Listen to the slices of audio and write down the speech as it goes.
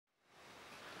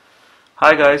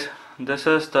Hi guys, this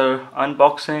is the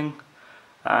unboxing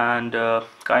and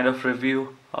kind of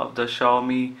review of the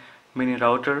Xiaomi Mini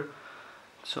router.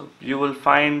 So you will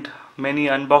find many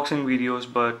unboxing videos,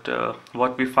 but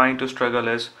what we find to struggle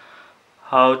is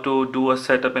how to do a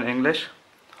setup in English,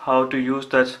 how to use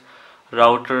that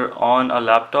router on a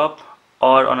laptop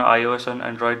or on an iOS and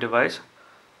Android device.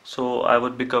 So I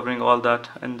would be covering all that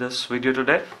in this video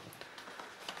today.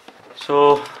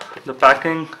 So the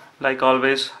packing, like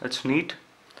always, it's neat.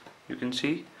 You can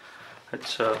see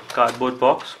it's a cardboard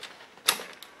box.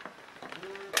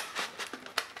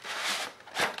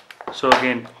 So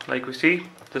again, like we see,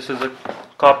 this is a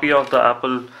copy of the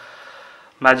Apple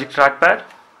Magic Trackpad.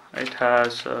 It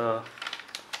has so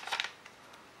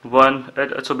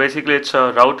basically it's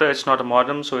a router, it's not a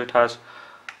modem, so it has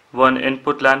one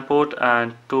input LAN port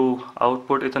and two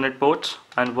output Ethernet ports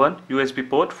and one USB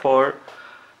port for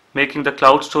making the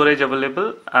cloud storage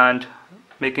available and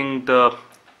making the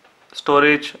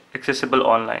storage accessible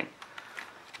online.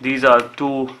 These are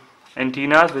two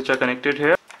antennas which are connected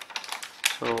here.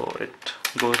 So it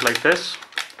goes like this.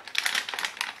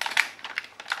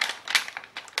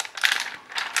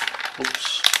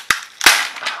 Oops.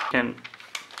 You can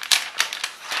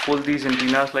pull these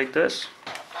antennas like this,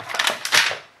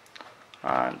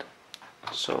 and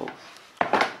so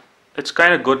it's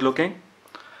kind of good looking.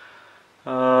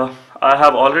 I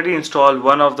have already installed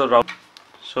one of the routers,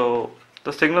 so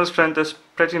the signal strength is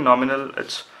pretty nominal.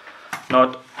 It's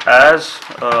not as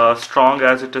strong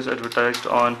as it is advertised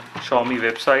on Xiaomi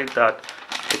website that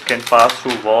it can pass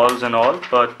through walls and all,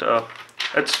 but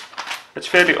it's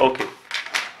fairly okay.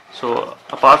 So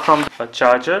apart from a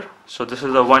charger, so this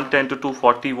is a 110 to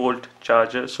 240 volt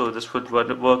charger, so this would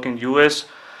work in US,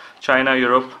 China,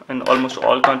 Europe, and almost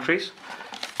all countries.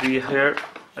 Here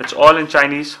it's all in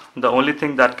Chinese. The only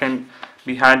thing that can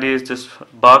be handy is this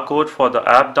barcode for the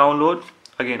app download.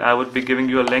 Again, I would be giving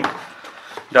you a link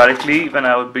directly when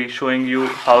I would be showing you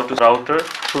how to router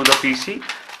through the PC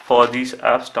for these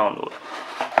apps download.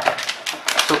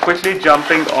 So quickly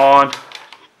jumping on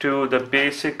to the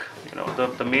basic,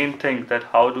 the main thing, that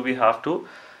how do we have to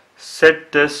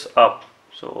set this up.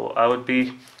 So I would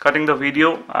be cutting the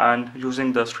video and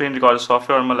using the screen recorder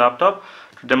software on my laptop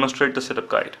to demonstrate the setup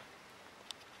guide.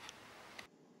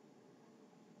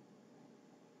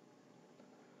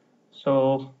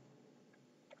 So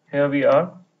here we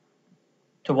are.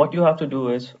 So what you have to do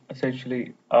is,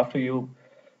 essentially, after you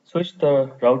switch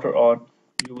the router on,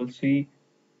 you will see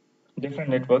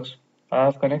different networks. I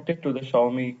have connected to the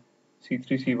Xiaomi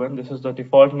C3 C1. This is the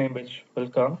default name which will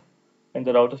come in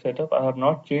the router setup. I have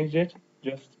not changed it,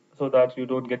 just so that you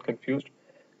don't get confused.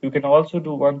 You can also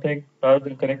do one thing: rather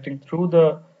than connecting through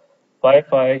the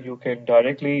Wi-Fi, you can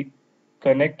directly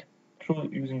connect through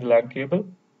using the LAN cable.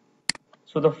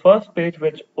 So the first page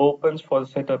which opens for the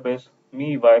setup is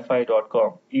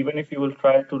mewifi.com. Even if you will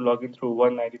try to log in through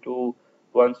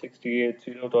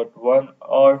 192.168.0.1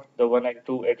 or the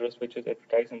 192 address which is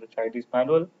advertised in the Chinese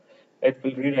manual, it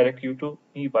will redirect you to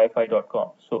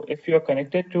mewifi.com. So if you are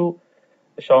connected to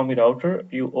the Xiaomi router,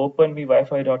 you open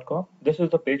mewifi.com. This is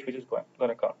the page which is going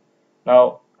to come.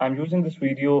 Now I'm using this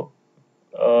video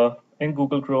in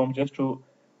Google Chrome just to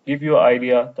give you an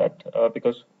idea that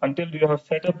because until you have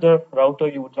set up the router,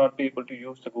 you would not be able to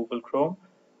use the Google Chrome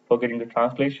for getting the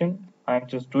translation. I'm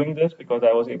just doing this because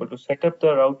I was able to set up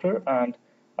the router and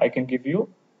I can give you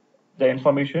the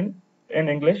information in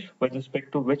English with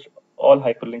respect to which all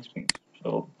hyperlinks means.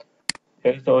 So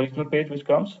here's the original page which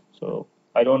comes. So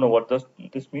I don't know what this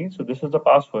means. So this is the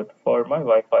password for my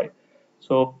Wi-Fi.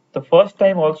 So the first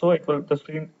time also the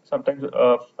screen sometimes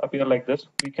appear like this.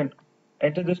 We can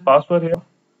enter this password here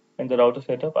in the router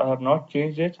setup. I have not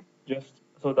changed it, just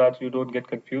so that you don't get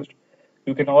confused.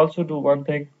 You can also do one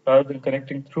thing: rather than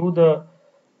connecting through the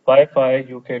Wi-Fi,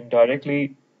 you can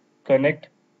directly connect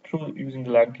through using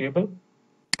the LAN cable.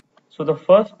 So the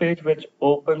first page which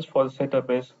opens for the setup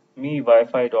is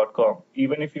mewifi.com.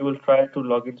 Even if you will try to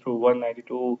log in through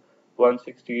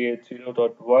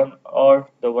 192.168.0.1 or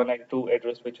the 192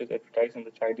 address which is advertised in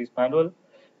the Chinese manual,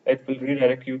 it will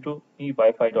redirect you to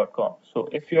mewifi.com. So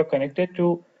if you are connected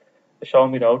to the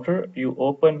Xiaomi router, you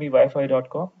open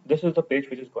mewifi.com. This is the page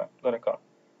which is going to come.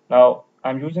 Now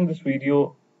I'm using this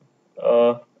video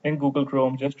in Google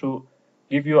Chrome just to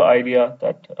give you an idea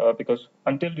that because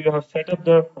until you have set up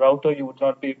the router, you would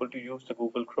not be able to use the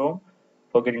Google Chrome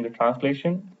for getting the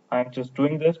translation. I'm just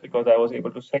doing this because I was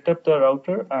able to set up the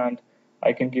router and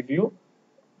I can give you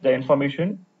the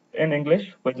information in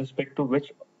English with respect to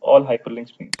which all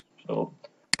hyperlinks means. So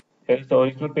here's the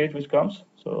original page which comes.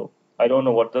 So I don't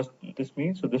know what this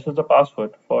means. So this is the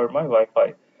password for my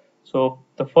Wi-Fi. So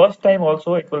the first time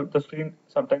also it will the screen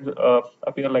sometimes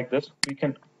appear like this. We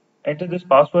can enter this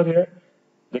password here,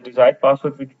 the desired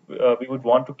password which we would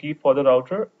want to keep for the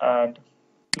router, and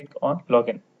click on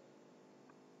login.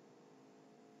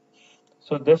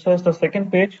 So this is the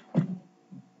second page,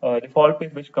 default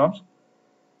page which comes.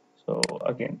 So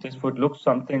again, this would look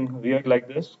something weird like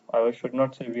this. I should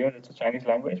not say weird, it's a Chinese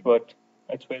language, but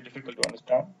it's very difficult to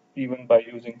understand. Even by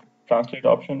using translate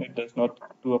option, it does not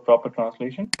do a proper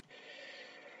translation.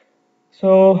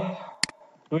 So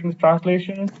doing the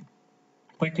translation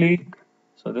quickly.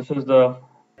 So this is the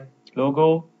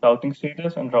logo, routing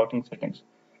status, and routing settings.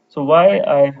 So why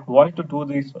I wanted to do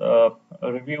this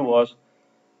review was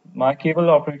my cable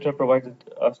operator provides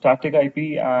a static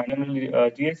IP, and generally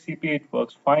DHCP it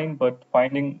works fine, but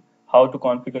finding how to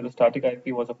configure the static IP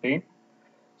was a pain.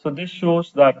 So this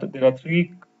shows that there are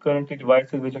three currently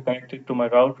devices which are connected to my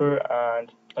router,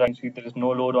 and I can see there is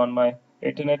no load on my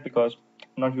internet because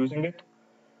I'm not using it.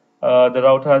 The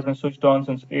router has been switched on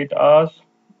since 8 hours.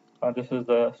 This is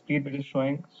the speed it is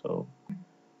showing. So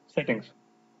settings.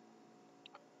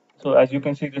 So as you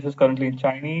can see, this is currently in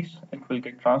Chinese. It will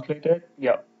get translated.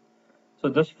 Yeah. So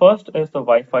this first is the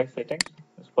Wi-Fi settings.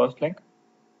 This first link.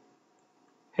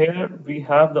 Here we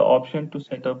have the option to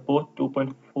set up both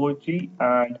 2.4G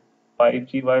and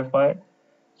 5G Wi-Fi.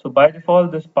 So by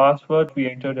default, this password we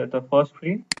entered at the first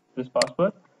screen, this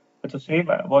password, it's the same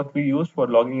what we used for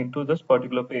logging into this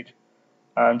particular page.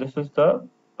 And this is the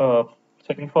uh,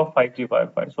 setting for 5G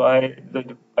Wi-Fi. So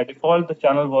by default, the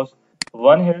channel was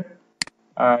 1 here,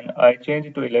 and I changed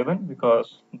it to 11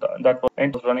 because that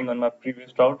was running on my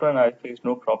previous router and I faced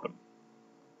no problem.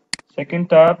 Second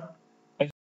tab is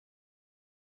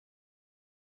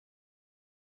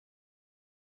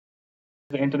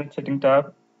the internet setting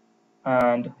tab,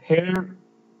 and here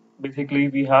basically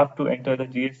we have to enter the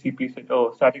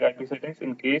GSCP static IP settings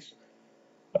in case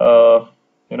uh,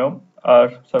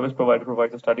 our service provider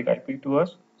provides a static IP to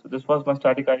us. So this was my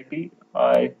static IP.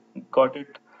 I got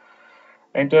it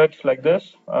entered like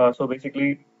this. So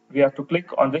basically we have to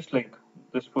click on this link.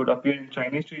 This would appear in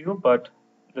Chinese to you, but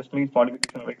this means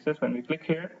modification of access. When we click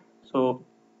here, so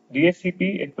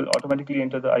DHCP it will automatically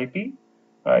enter the IP,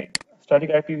 right? Static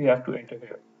IP we have to enter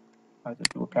here. I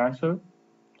just do a cancel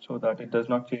so that it does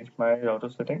not change my router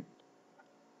setting.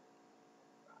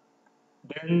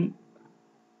 Then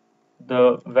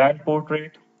the WAN port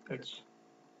rate, it's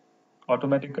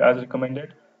automatic as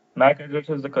recommended. MAC address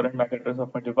is the current MAC address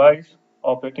of my device.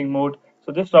 Operating mode.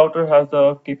 So this router has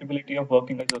the capability of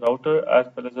working as a router as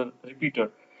well as a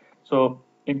repeater. So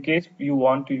in case you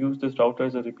want to use this router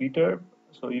as a repeater,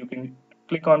 so you can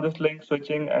click on this link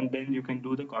switching and then you can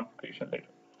do the configuration later.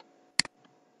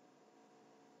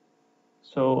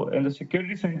 So in the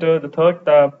security center, the third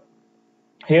tab,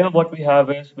 here what we have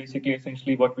is basically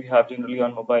essentially what we have generally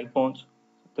on mobile phones.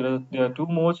 There are two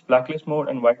modes, blacklist mode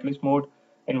and whitelist mode.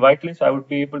 In whitelist, I would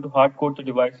be able to hard code the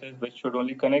devices which should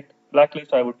only connect.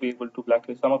 Blacklist, I would be able to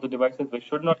blacklist some of the devices which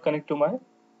should not connect to my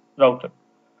router.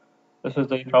 This is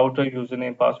the router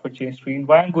username password change screen.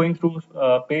 Why I'm going through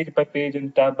page by page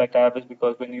and tab by tab is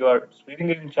because when you are reading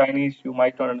it in Chinese, you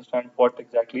might not understand what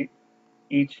exactly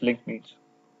each link means.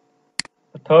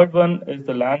 The third one is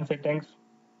the LAN settings.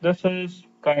 This is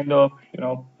kind of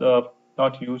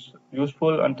not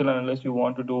useful until and unless you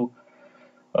want to do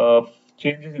uh,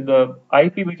 changes in the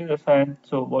IP which is assigned.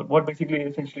 So what basically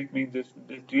essentially it means is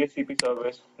this DHCP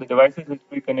service, the devices which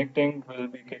we connecting will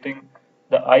be getting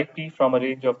the IP from a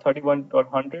range of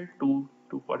 31.100 to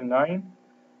 249,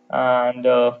 and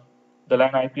the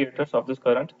LAN IP address of this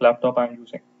current laptop I'm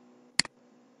using.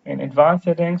 In advanced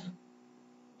settings,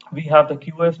 we have the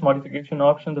QoS modification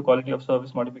option, the quality of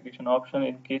service modification option,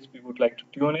 in case we would like to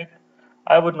tune it.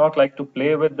 I would not like to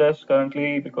play with this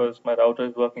currently because my router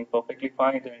is working perfectly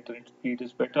fine. The internet speed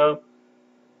is better.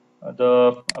 I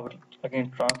would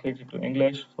again translate it to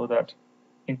English so that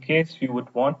in case you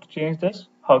would want to change this,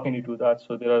 how can you do that?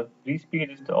 So there are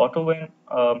respeed is the auto win.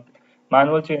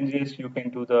 Manual changes, you can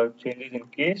do the changes in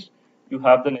case you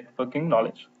have the networking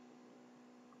knowledge.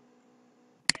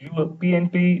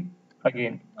 UPnP,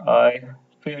 again, I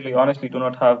fairly honestly do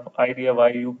not have idea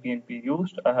why UPnP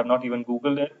used. I have not even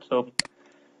Googled it, so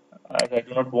I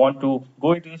do not want to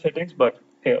go into the settings, but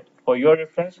here, for your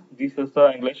reference, this is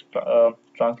the English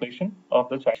translation of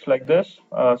the Chinese like this.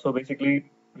 So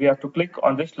basically, we have to click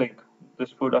on this link.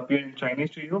 This would appear in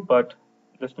Chinese to you, but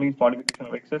this means modification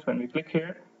of access. When we click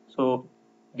here, so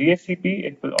DHCP,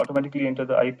 it will automatically enter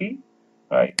the IP,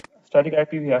 right? Static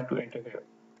IP, we have to enter here.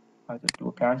 I just do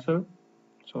a cancel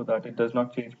so that it does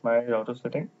not change my router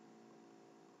setting.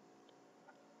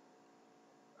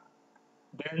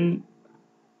 Then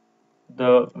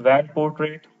The WAN port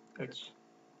rate, it's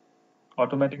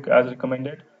automatic as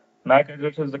recommended. MAC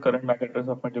address is the current MAC address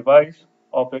of my device.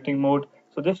 Operating mode.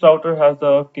 So this router has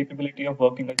the capability of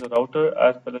working as a router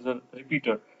as well as a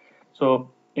repeater.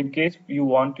 So in case you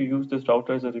want to use this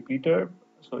router as a repeater,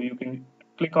 so you can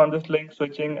click on this link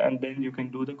switching and then you can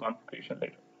do the configuration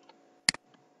later.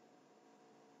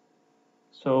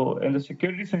 So in the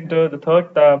security center, the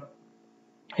third tab,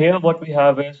 here what we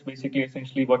have is basically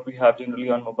essentially what we have generally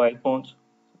on mobile phones.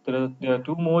 There are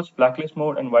two modes, blacklist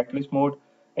mode and whitelist mode.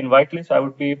 In whitelist, I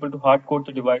would be able to hard code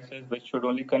the devices which should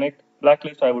only connect.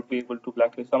 Blacklist, I would be able to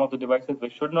blacklist some of the devices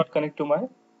which should not connect to my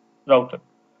router.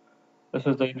 This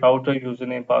is the router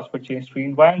username password change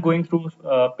screen. Why I'm going through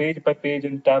page by page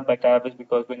and tab by tab is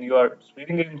because when you are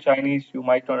reading it in Chinese, you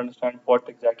might not understand what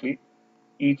exactly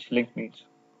each link means.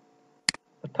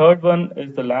 The third one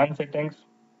is the LAN settings.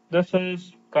 This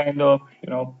is kind of,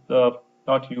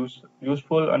 not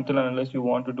useful until and unless you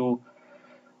want to do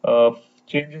uh,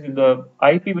 changes in the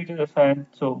IP which is assigned.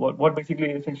 So what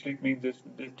basically essentially it means is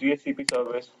this DHCP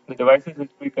service, the devices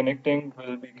which we connecting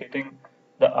will be getting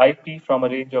the IP from a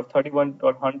range of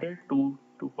 31.100 to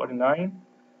 249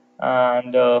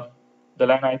 and the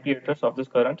LAN IP address of this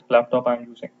current laptop I'm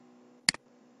using.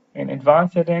 In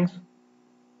advanced settings,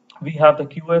 we have the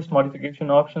QoS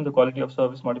modification option, the quality of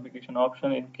service modification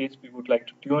option in case we would like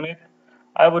to tune it.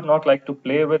 I would not like to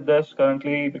play with this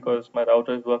currently because my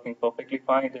router is working perfectly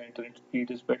fine. The internet speed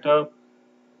is better.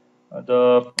 I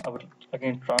would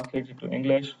again translate it to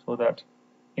English so that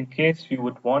in case you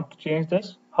would want to change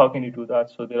this, how can you do that?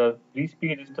 So there are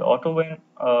respeed is the auto win.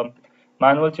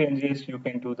 Manual changes, you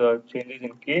can do the changes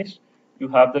in case you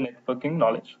have the networking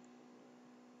knowledge.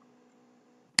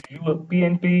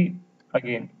 UPnP,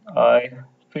 again, I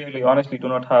fairly honestly do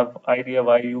not have idea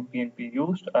why UPnP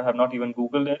used. I have not even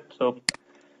Googled it, so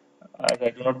as I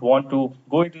do not want to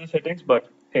go into the settings, but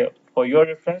here, for your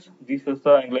reference, this is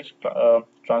the English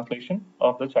translation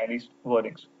of the Chinese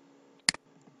wordings.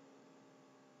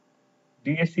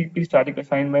 DHCP static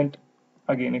assignment,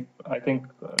 again, if I think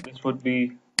this would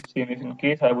be same if in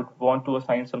case I would want to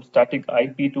assign some static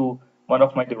IP to one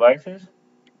of my devices,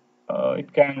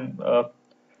 it can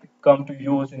come to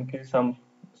use in case some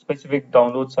specific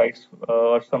download sites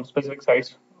or some specific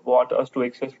sites want us to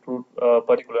access through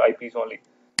particular IPs only.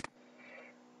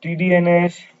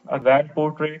 TDNS, a WAN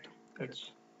port rate,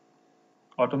 it's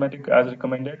automatic as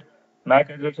recommended. MAC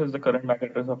address is the current MAC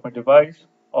address of my device.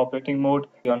 Operating mode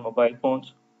on mobile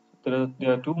phones. There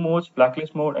are two modes,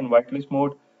 blacklist mode and whitelist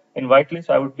mode. In whitelist,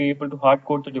 I would be able to hard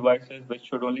code the devices which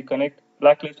should only connect.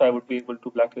 Blacklist, I would be able to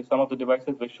blacklist some of the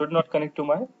devices which should not connect to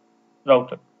my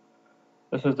router.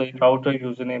 This is the router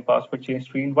username password change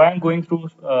screen. Why I'm going through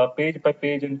page by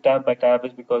page and tab by tab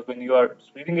is because when you are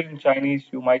reading it in Chinese,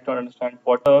 you might not understand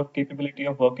what the capability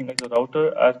of working as a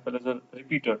router as well as a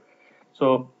repeater.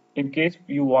 So in case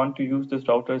you want to use this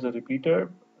router as a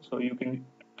repeater, so you can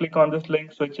click on this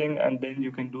link switching and then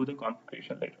you can do the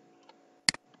configuration later.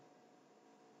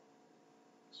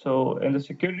 So in the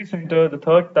security center, the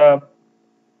third tab,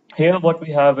 here what we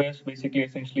have is basically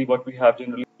essentially what we have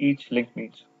generally each link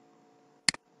needs.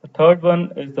 The third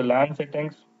one is the LAN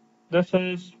settings. This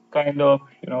is kind of,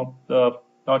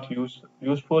 not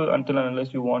useful until and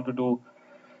unless you want to do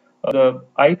the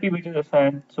IP which is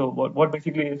assigned. So what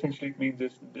basically essentially it means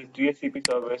is this DHCP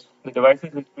service, the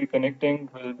devices which we connecting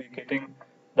will be getting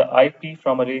the IP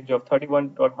from a range of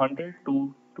 31.100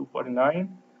 to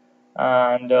 249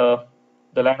 and the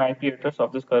LAN IP address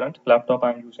of this current laptop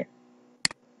I'm using.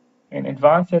 In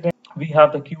advanced settings, we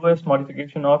have the QoS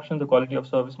modification option, the quality of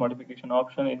service modification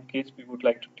option in case we would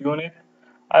like to tune it.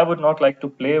 I would not like to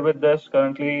play with this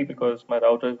currently because my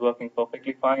router is working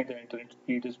perfectly fine. The internet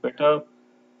speed is better.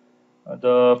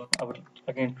 I would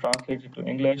again translate it to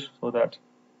English so that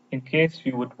in case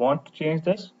you would want to change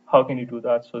this, how can you do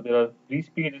that? So there are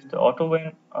respeed is the auto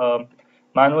win.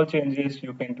 Manual changes,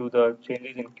 you can do the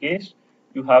changes in case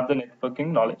you have the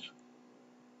networking knowledge.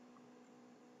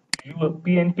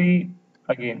 UPnP,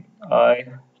 again, I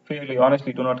fairly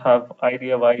honestly do not have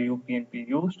idea why UPnP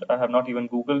used. I have not even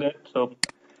Googled it, so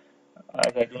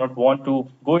as I do not want to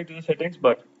go into the settings,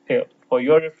 but here, for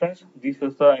your reference, this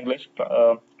is the English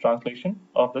translation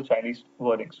of the Chinese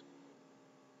wordings.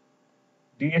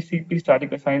 DHCP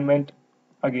static assignment,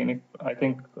 again, if I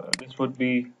think this would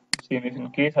be same if in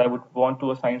case I would want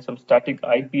to assign some static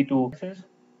IP to devices,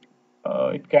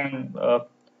 it can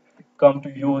come to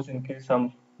use in case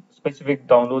some specific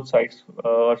download sites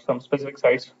or some specific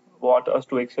sites want us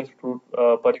to access through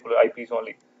particular IPs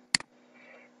only.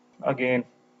 Again,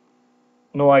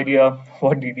 no idea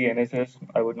what DDNS is.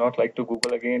 I would not like to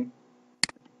Google again.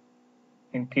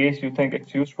 In case you think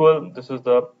it's useful, this is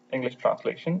the English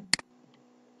translation.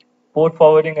 Port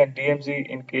forwarding and DMZ,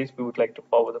 in case we would like to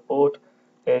forward the port,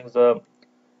 is the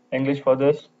English for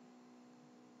this.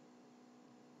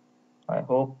 I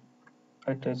hope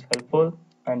it is helpful.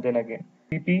 And then again,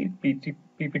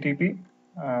 PPTP,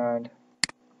 and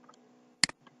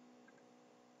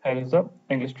here is the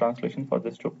English translation for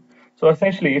this too. So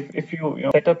essentially, if you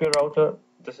set up your router,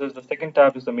 this is the second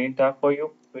tab is the main tab for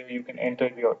you, where you can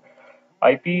enter your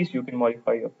IPs, you can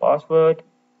modify your password,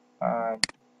 and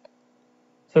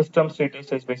system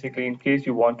status is basically in case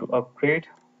you want to upgrade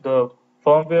the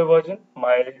firmware version.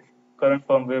 My current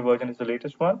firmware version is the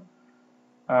latest one,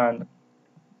 and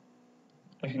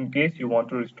in case you want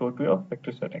to restore to your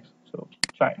factory settings. So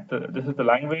this is the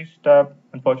language tab.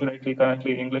 Unfortunately,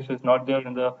 currently English is not there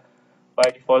in the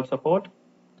by default support.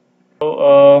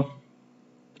 So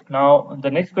now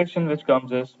the next question which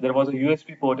comes is there was a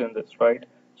USB port in this, right?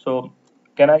 So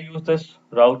can I use this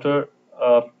router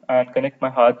and connect my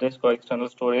hard disk or external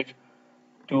storage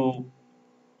to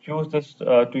use this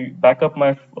to back up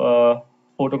my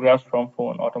photographs from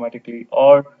phone automatically,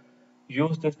 or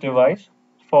use this device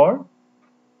for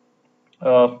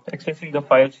accessing the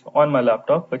files on my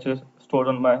laptop, which is stored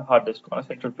on my hard disk on a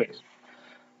central place.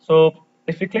 So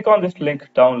if we click on this link,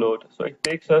 download, so it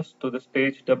takes us to this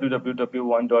page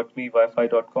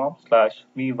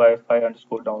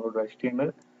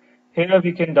www.mewifi.com/mewifi_download.html. Here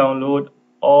we can download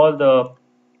all the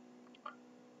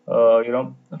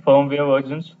firmware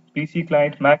versions: PC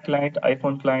client, Mac client,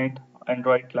 iPhone client,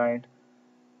 Android client.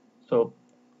 So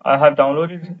I have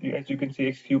downloaded, as you can see,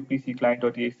 xqpc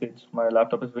client.exe. It's my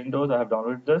laptop is Windows. I have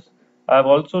downloaded this. I have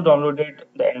also downloaded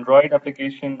the Android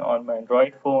application on my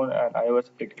Android phone and iOS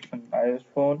application on iOS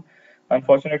phone.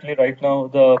 Unfortunately, right now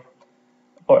the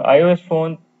for iOS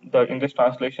phone the English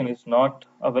translation is not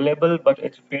available, but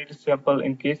it's fairly simple.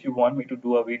 In case you want me to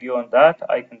do a video on that,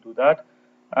 I can do that,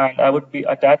 and I would be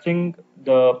attaching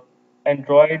the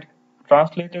Android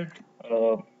translated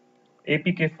uh,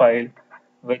 APK file,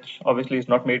 which obviously is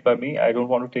not made by me. I don't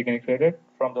want to take any credit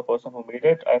from the person who made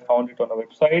it. I found it on a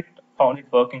website, found it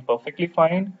working perfectly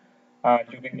fine.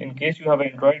 And you can, in case you have an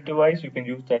Android device, you can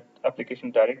use that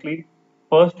application directly.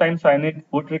 First time sign in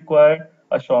would require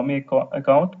a Xiaomi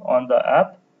account on the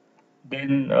app.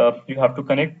 Then you have to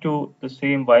connect to the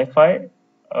same Wi-Fi,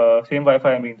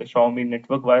 I mean the Xiaomi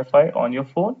network Wi-Fi on your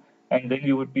phone, and then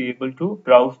you would be able to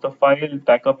browse the file,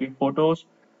 back up your photos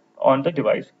on the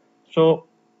device. So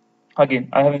again,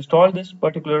 I have installed this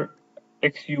particular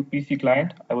XUPC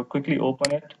client. I would quickly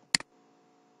open it.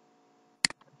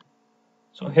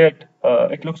 So here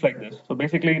it looks like this. So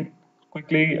basically,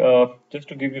 quickly, just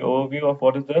to give you overview of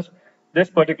what is this, this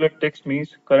particular text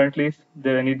means currently is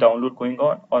there any download going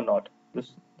on or not.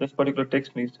 This particular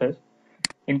text means says,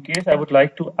 in case I would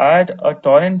like to add a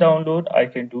torrent download, I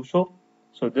can do so.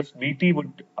 So this BT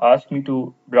would ask me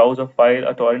to browse a file,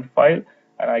 a torrent file,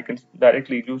 and I can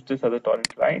directly use this as a torrent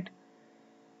client.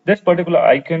 This particular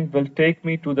icon will take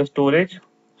me to the storage.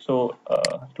 So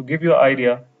to give you an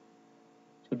idea,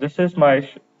 so this is my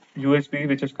USB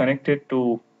which is connected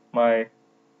to my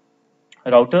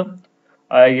router.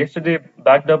 I yesterday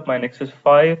backed up my Nexus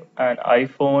 5 and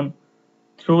iPhone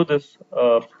through this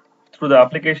through the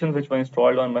applications which were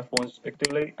installed on my phone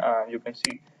respectively, and you can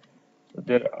see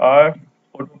there are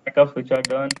photo backups which are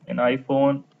done in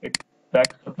iPhone. It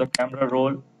backs up the camera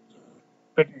roll,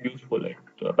 pretty useful. It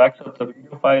backs up the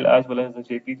video file as well as the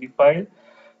JPG file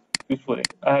usefully.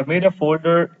 I have made a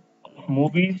folder of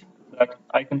movies that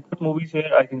I can put movies here.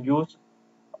 I can use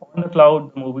on the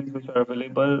cloud the movies which are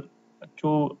available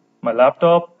to my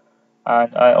laptop.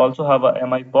 And I also have a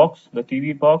MI box, the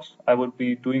TV box. I would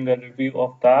be doing a review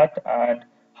of that and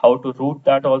how to route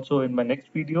that also in my next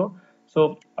video.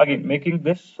 So again, making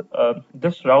this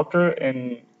router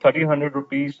in 1300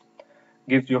 rupees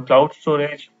gives you cloud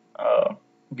storage,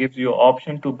 gives you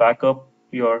option to back up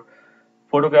your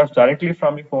photographs directly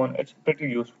from your phone. It's pretty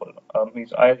useful.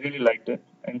 Means I really liked it.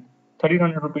 And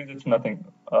 1300 rupees is nothing.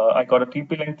 I got a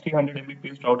TP-Link 300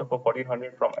 Mbps router for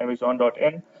 1400 from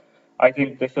Amazon.in. I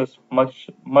think this is much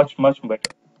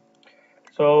better.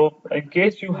 So in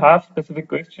case you have specific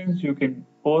questions, you can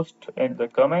post in the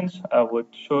comments. I would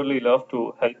surely love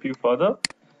to help you further.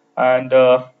 And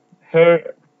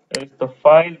here is the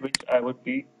file which I would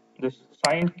be, this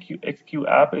signed XQ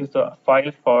app is the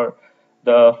file for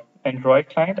the Android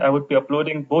client. I would be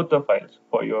uploading both the files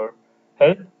for your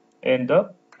help in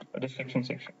the description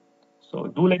section. So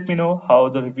do let me know how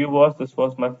the review was. This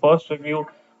was my first review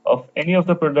of any of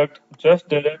the product. Just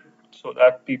did it so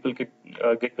that people could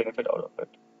get benefit out of it.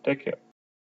 Take care.